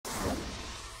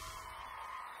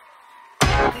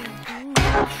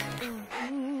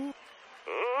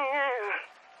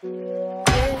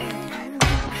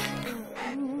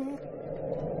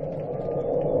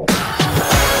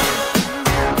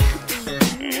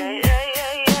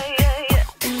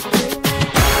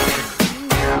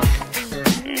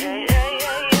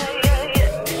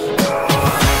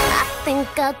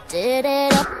I did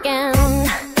it again.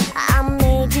 I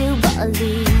made you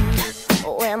believe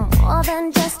we're more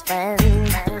than just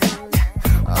friends.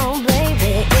 Oh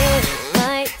baby, it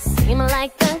might seem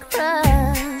like a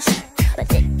crush,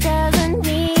 but it doesn't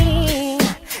mean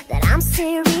that I'm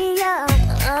serious.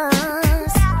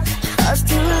 'Cause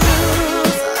to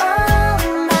lose all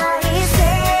my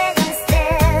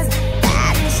senses,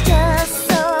 that is just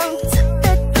so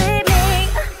typically me.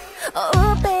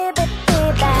 Oh baby,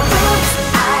 baby,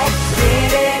 I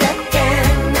did it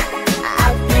again. I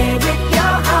played with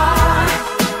your heart,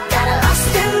 got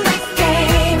lost in the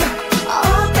game.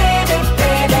 Oh baby,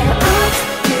 baby, oops,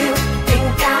 you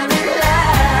think I'm in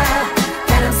love,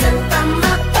 that I'm sent from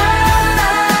above.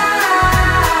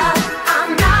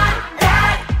 I'm not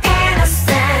that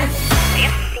innocent. You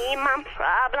see, my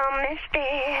problem is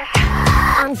this: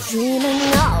 I'm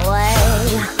dreaming away,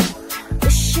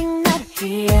 wishing that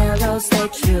heroes they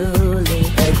truly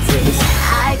exist.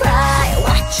 I cry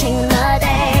watching the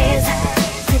days.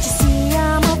 Can't you see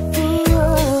I'm a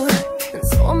fool in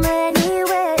so many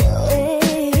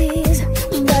ways?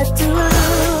 But to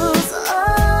lose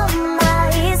all my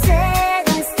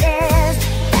senses,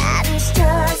 that is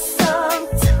just so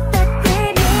typically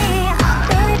me,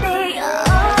 baby.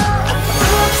 Oh,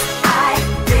 oops, I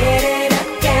did it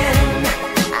again.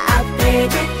 I played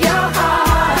with your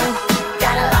heart,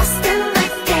 got lost in the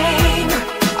game.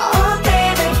 Oh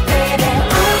baby, baby,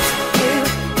 oops, you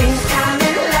think I'm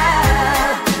in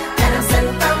love, that I'm sent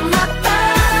from above.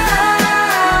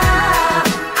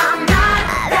 I'm not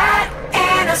that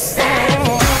innocent.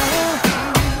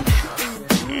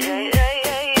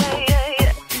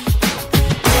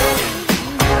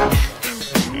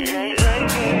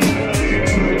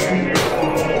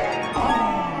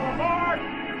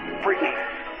 Britney,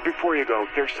 before you go,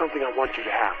 there's something I want you to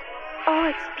have. Oh,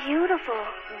 it's beautiful.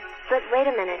 But wait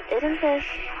a minute, isn't this?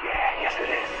 Yeah, yes it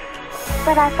is.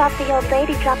 But I thought the old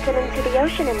lady dropped it into the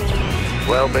ocean in the end.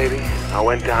 Well, baby, I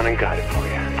went down and got it for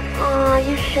you. Aw,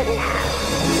 you shouldn't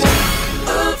have.